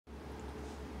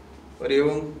हरि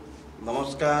ओम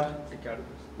नमस्कार।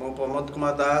 मो प्रमोद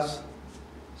कुमार दास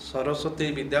सरस्वती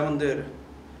विद्या मंदिर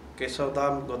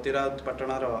केशवधाम गतिराज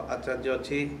पटनार आचार्य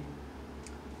अच्छी।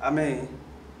 आमे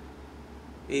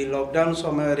ये लॉकडाउन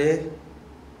समय रे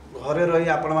घरे रही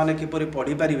आपण माने किपरि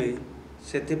पढ़ी पारिबे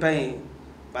सेथिपाई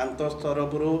पांतोष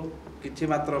तरफर किछि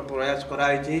मात्र प्रयास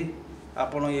कराई।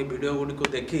 आपण ये वीडियो गुडी को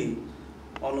देखी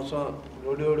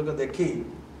वीडियो गुडी को देखी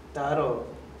तार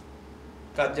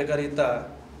कार्यकारिता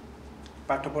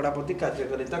पाठ पढ़ा प्रति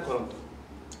कार्यकारिता करंतु।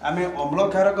 आमे अम्ल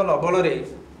क्षारक लवण रे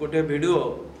गोटे वीडियो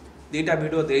दीटा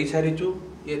वीडियो दे सारिचु।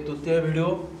 ये तृतीय वीडियो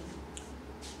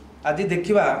आज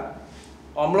देखिबा।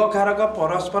 अम्ल क्षारक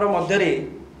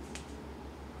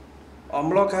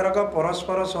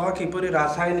परस्पर सह किपरि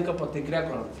रासायनिक प्रतिक्रिया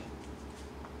करती।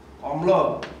 अम्ल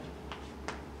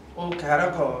और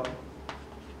क्षारक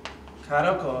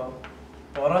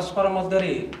परस्पर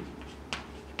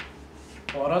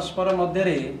मध्य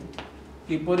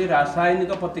किपरि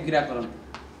रासायनिक प्रतिक्रिया करती।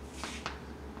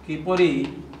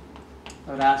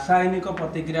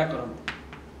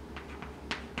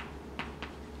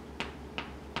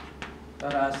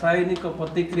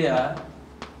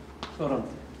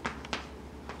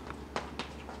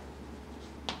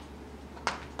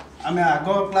 आमे आग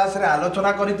क्लास रे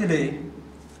आलोचना करथिले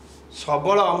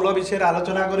सबल अम्ल विषय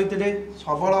आलोचना करथिले।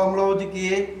 सबल अम्ल होची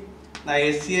किए ना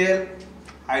HCl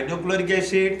hydrochloric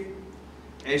acid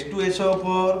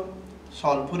H2SO4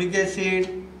 sulphuric acid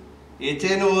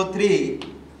HNO3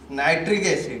 nitric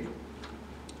acid.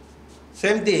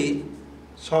 सेमती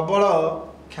सबल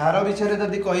क्षार विषय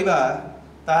जदि कहबा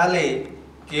ताले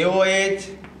KOH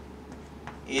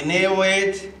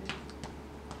NaOH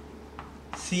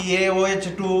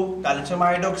CaOH2 calcium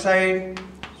hydroxide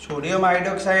sodium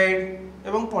hydroxide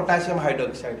एवं पोटासियम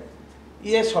हाइड्रोक्साइड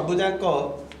ये सब जाक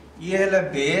ये है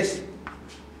बेस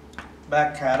बा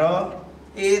क्षार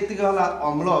ये गला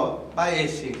अम्ल बा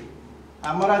एसिड।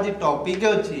 आमर आज टॉपिक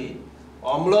अच्छी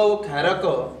अम्ल और क्षारक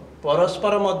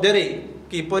परस्पर मध्य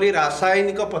किपरि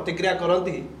रासायनिक प्रतिक्रिया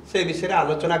करती से विषय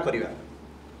आलोचना करिबा।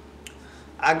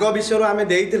 आग विषय आमे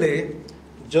देइतिले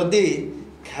जदि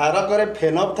क्षारक रे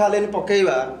फेनोल्फथालीन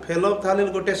पकेइबा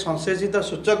फेनोल्फथालीन गोटे संश्लेषित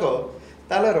सूचक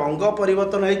ताले रंग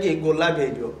परिवर्तन होइकि गोलापी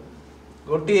हो।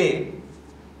 गोटे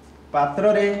पात्र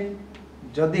रे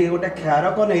जदि गोटे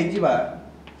क्षारक नहीं जिबा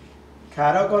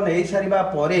क्षारक नहीं सारिबा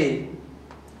परे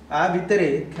आ भितरे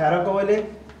क्षारक बोले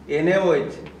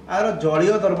NaOH आर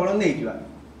जलीय द्रवण नहीं जिबा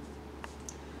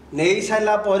नहीं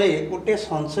सारा परे गोटे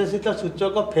संश्लेषित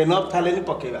सूचक फेनोल्फथालीन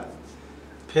पकेबा।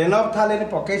 फेनोल्फथालीन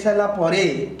पकई सारा परे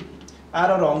आर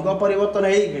रंग परिवर्तन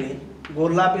होइकि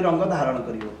गोलापी रंग धारण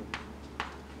करिवो।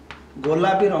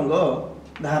 गोलापी रंग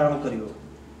धारण करिवो।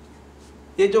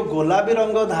 ये जो गोलापी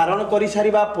रंग धारण कर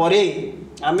सारिबा परे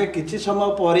आमे किछि समय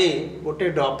परे गोटे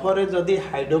डफर जदि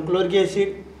हाइड्रोक्लोरिक एसिड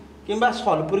किंबा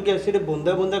सल्फ्यूरिक एसिड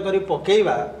बुंदे बुंदे करी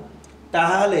पकेइबा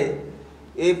ताहाले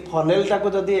ए फनेलटा को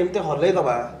जदि एमते हलै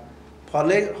दबा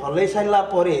हलै सारिला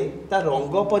परे ता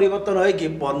रंग परिवर्तन होइकि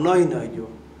वर्णहीन होइजो।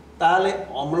 ताहाले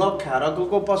अम्ल क्षारक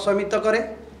को पशमित करे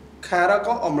क्षारक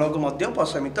अम्ल को मध्य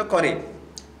पशमित करे।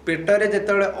 पेटरे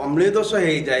जेतेबेले अम्लीय दोष हो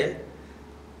जाए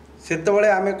सेतेबेले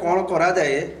आमे कोन करा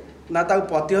जाए ना ताको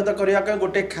प्रतिहत करने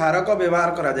गोटे क्षारक व्यवहार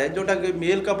करा जाए जोटा कि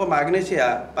मिल्क ऑफ मैग्नेशिया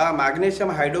बा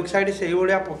मैग्नेशियम हाइड्रोक्साइड से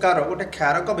भाया प्रकार गोटे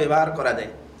क्षारक व्यवहार करा जाए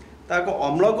ताको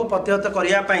अम्ल को प्रतिहत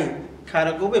करने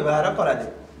क्षारक को व्यवहार करा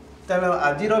जाए। तेणु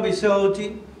आजिर विषय होची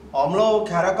अम्ल और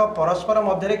क्षारक परस्पर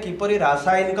मध्य किपरि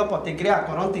रासायनिक प्रतिक्रिया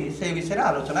करती से विषय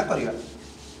आलोचना करिबा।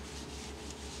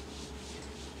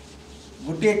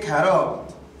 गोटे क्षार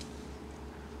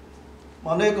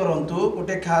मन करंतु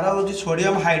गोटे क्षार हूँ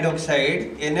सोडियम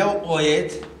हाइड्रोक्साइड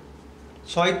NaOH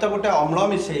सहित गोटे अम्ल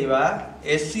मिसेइबा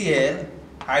HCl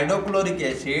हाइड्रोक्लोरिक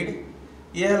एसिड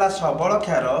ये है सबल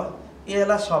क्षार ये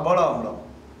है सबल अम्ल।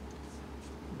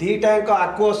 दीटा एक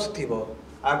आक्वस थी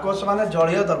आक्वस माने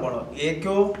जलीय द्रवण ये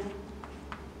क्यों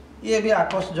ये भी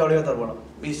आक्वस जलीय द्रवण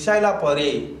मिसाइला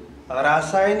परे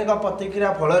रासायनिक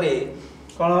प्रतिक्रिया फल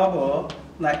कौन हम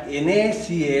ना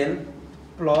NaCl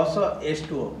प्लस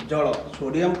H2O जल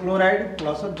सोडियम क्लोराइड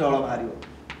प्लस जल बाहर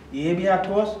ये भी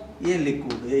आक्वस ये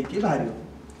लिक्विड ये बाहर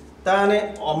ताने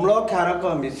अम्ल क्षारक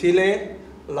मिसिले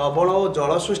लवण और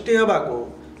जल सृष्टि होगा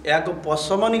या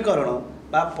पशमनीकरण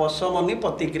बा पशमनी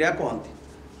प्रतिक्रिया कहती।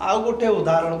 आउ गोटे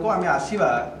उदाहरण को आम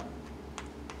आसवा।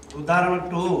 उदाहरण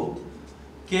 2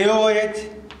 KOH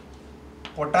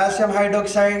पोटासियम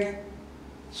हाइड्रोक्साइड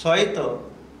सहित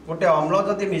गोटे अम्ल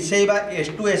जदि मिसेइबा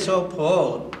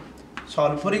H2SO4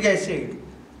 सल्फ्यूरिक एसिड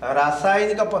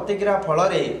रासायनिक प्रतिक्रिया फल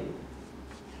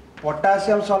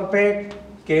potassium sulphate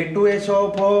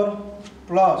K2SO4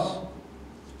 plus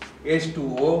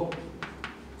H2O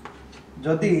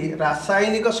जदि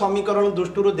रासायनिक समीकरण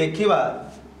दृष्टि देखा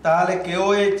ताले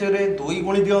KOH रे 2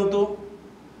 गुणी दिंतु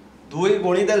 2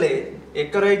 गुणी देले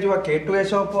एक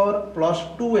K2SO4 प्लस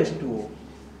 2H2O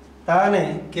ताने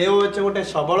KOH गोटे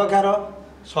सबल क्षार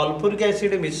सल्फ्यूरिक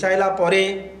एसिड मिसाइला परे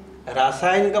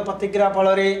रासायनिक प्रतिक्रिया फल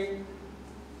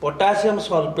पोटासियम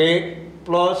सल्फेट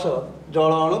प्लस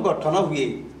जल अणु गठन हुए।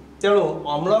 तेणु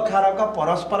अम्ल क्षारक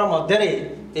परस्पर मध्य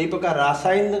यही प्रकार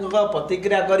रासायनिक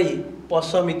प्रतिक्रिया करी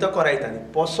पशमित कराई।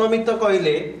 पशमित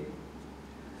कहले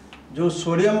जो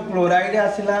सोडियम क्लोराइड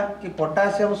आसला कि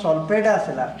पोटासियम सल्फेट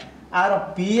आसला आर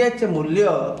pH मूल्य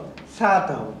 7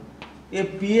 हो। ये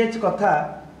pH कथा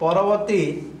परवर्ती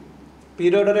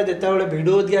पीरियड रे जेतेबेले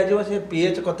वीडियो दिया जिवो से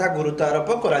pH कथा गुरुत्व आरोप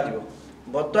करा जिवो।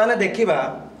 वर्तमान देखिबा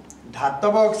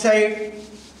धातव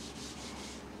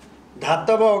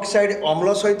ऑक्साइड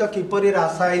अम्ल सहित किपरि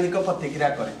रासायनिक प्रतिक्रिया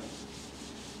करे।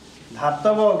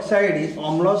 धातव ऑक्साइड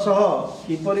अम्ल सह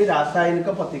किपरि रासायनिक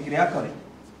प्रतिक्रिया करे।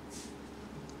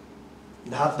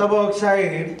 धातव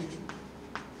ऑक्साइड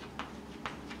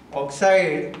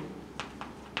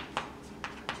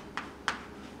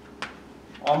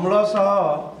अम्ल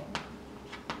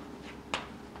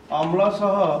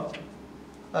सह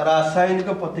रासायनिक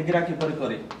प्रतिक्रिया किपरि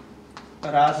करे।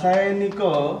 रासायनिक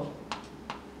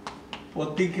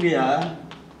प्रतिक्रिया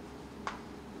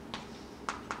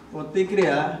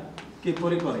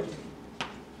किपरि करे।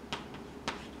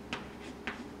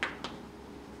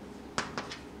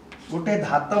 गोटे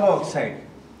धातव ऑक्साइड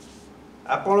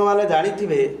आपण माने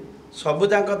जानिथिबे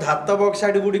सबुजाक धातव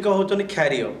ऑक्साइड गुड़िक होचन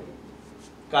क्षारीय।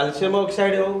 कैल्शियम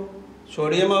ऑक्साइड हो,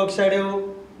 सोडियम ऑक्साइड हो,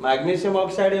 मैग्नीशियम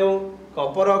ऑक्साइड हो,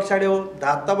 कपर ऑक्साइड हो,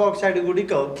 धातव ऑक्साइड गुड़िक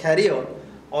क्षारीय,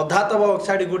 अधातव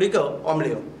ऑक्साइड गुड़िक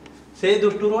अम्लीय। से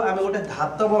दृष्टि आम गोटे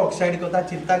धातव ऑक्साइड कथा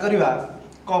चिंता करवा।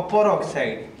 कपर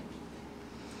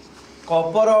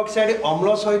ऑक्साइड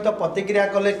अम्ल सहित प्रतिक्रिया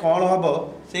कले कौन हम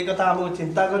से कथा आमको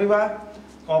चिंता करवा।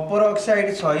 कपर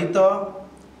ऑक्साइड सहित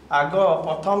आग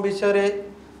प्रथम विषय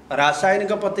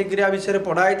रासायनिक प्रतिक्रिया विषय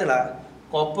पढ़ाई।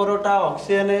 कपरटा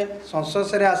ऑक्सीजन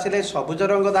संस्पर्श में आसिले सबुज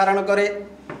रंग धारण करे।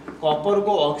 कपर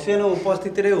को ऑक्सीजन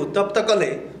उपस्थिति में उत्तप्त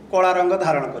कले कला रंग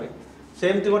धारण करे।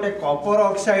 सेमती गोटे कपर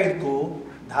ऑक्साइड को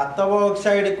धातव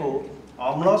ऑक्साइड को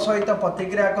अम्ल सहित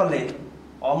प्रतिक्रिया कले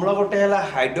अम्ल गोटे है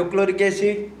हाइड्रोक्लोरिक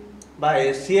एसिड बा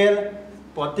HCl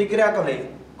प्रतिक्रिया कले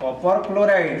Kapoor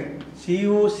chloride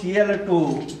CuCl2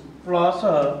 plus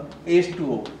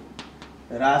H2O।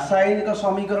 रासायनिक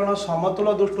समीकरण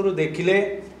समतुल दृष्टि देखिले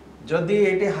जदि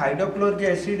ये हाइड्रोक्लोरिक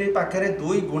एसिड पाखे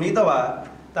 2 गुणी दवा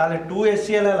ताले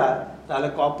 2HCl है ताले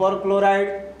कपर क्लोराइड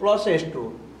प्लस H2O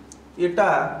एटा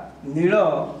नील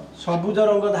सबुज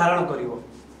रंग धारण करिवो।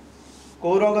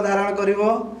 कौ रंग धारण करिवो?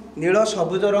 नील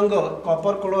सबुज रंग।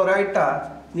 कपर क्लोराइडटा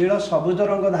नील सबुज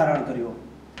रंग धारण करिवो।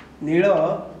 नील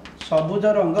सबुज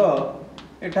रंग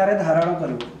एठारे धारण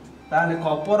करिवो। ताले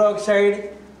कपर ऑक्साइड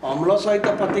अम्ल सहित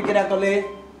प्रतिक्रिया कले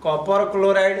कपर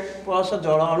क्लोराइड प्लस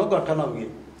जल अणु गठन हुए।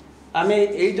 आमे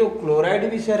ए जो क्लोराइड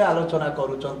विषय आलोचना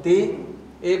करूचंती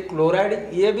ए क्लोराइड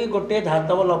ये भी गोटे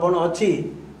धातव लवण अच्छी।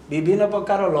 विभिन्न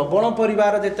प्रकार लवण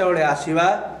परिवार जेतेबेले आसीबा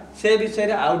से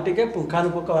विषय आउ टिके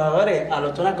पुंखानुपुंख भाव में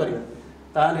आलोचना करिया।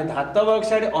 ताने धातव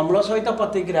ऑक्साइड अम्ल सहित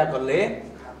प्रतिक्रिया कले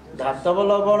धातव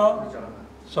लवण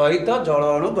सहित जल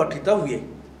अणु गठित हुए।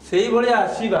 से ही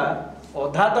आसीबा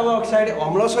अधातव ऑक्साइड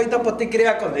अम्ल सहित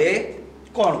प्रतिक्रिया कले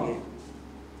कौन हुए?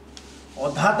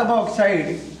 अधातव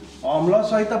ऑक्साइड अम्ल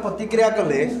सहित प्रतिक्रिया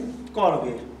कले कौन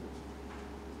हुए?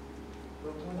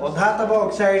 अधातव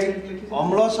ऑक्साइड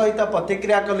अम्ल सहित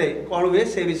प्रतिक्रिया कले कौन हुए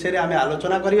से विषय आम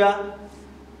आलोचना करिया।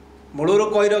 मूलर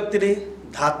कही रखी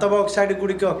धातव ऑक्साइड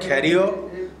गुड़िक क्षारीय,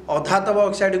 अधातव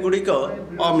ऑक्साइड गुड़िक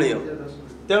अम्लीय।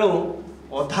 तेणु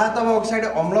अधातव ऑक्साइड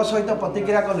अम्ल सहित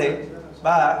प्रतिक्रिया कले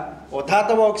बा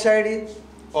अधातव ऑक्साइड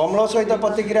अम्ल सहित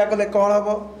प्रतिक्रिया कले कौन हम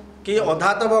कि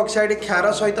अधातव ऑक्साइड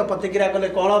क्षार सहित प्रतिक्रिया कले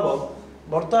कौन हम।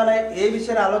 बर्तमान ए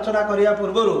विषय आलोचना करने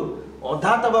पूर्व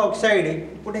अधातव ऑक्साइड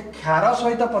गोटे क्षार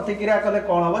सहित प्रतिक्रिया कले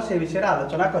कौन हम से विषय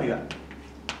आलोचना करवा।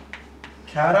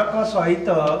 क्षारक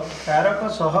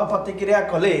सह प्रतिक्रिया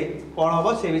कले कौन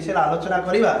हम से विषय आलोचना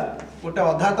करवा। गोटे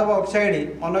अधातव ऑक्साइड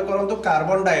मन करूँ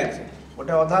कार्बन डाइऑक्साइड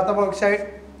गोटे अधातव ऑक्साइड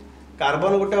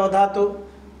कार्बन गोटे अधातु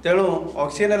तेणु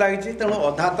ऑक्सीजन लगी तेणु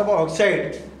अधातव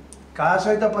ऑक्साइड क्या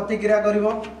सहित प्रतिक्रिया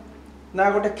करिवो ना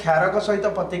गोटे क्षारक सहित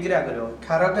प्रतिक्रिया करिवो।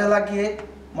 क्षारक है किए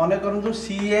मन करूँ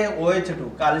CaOH2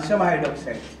 कैल्शियम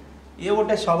हाइड्रोक्साइड ये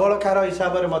गोटे सबल क्षार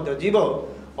हिसाब से जीव।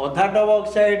 अधातव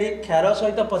ऑक्साइड क्षार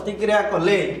सहित प्रतिक्रिया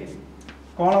कले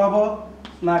कौन हम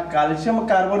ना calcium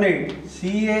carbonate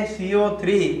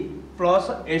CaCO3 plus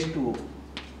H2O।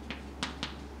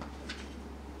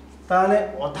 ताने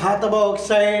अधातव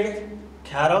ऑक्साइड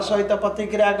क्षार सहित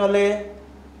प्रतिक्रिया कले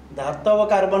धातव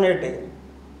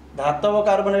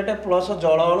कार्बोनेट प्लस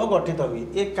जल अणु गठित हुए।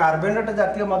 ये कार्बोनेट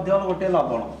जातीय गोटे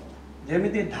लवण जमी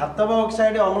धातव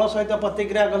ऑक्साइड अम्ल सहित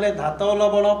प्रतिक्रिया कले धातव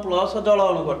लवण प्लस जल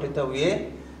अणु गठित हुए,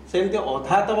 सेमती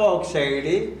अधातव ऑक्साइड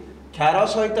क्षार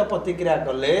सहित प्रतिक्रिया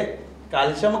कले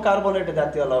कैल्शियम कार्बोनेट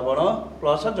जातीय लवण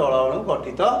प्लस जल अणु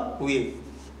गठित हुए।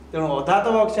 तेणु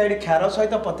अधातव ऑक्साइड क्षार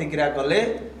सहित प्रतिक्रिया कले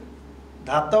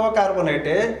धातव कार्बोनेट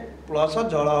प्लस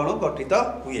जल अणु गठित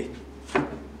हुए।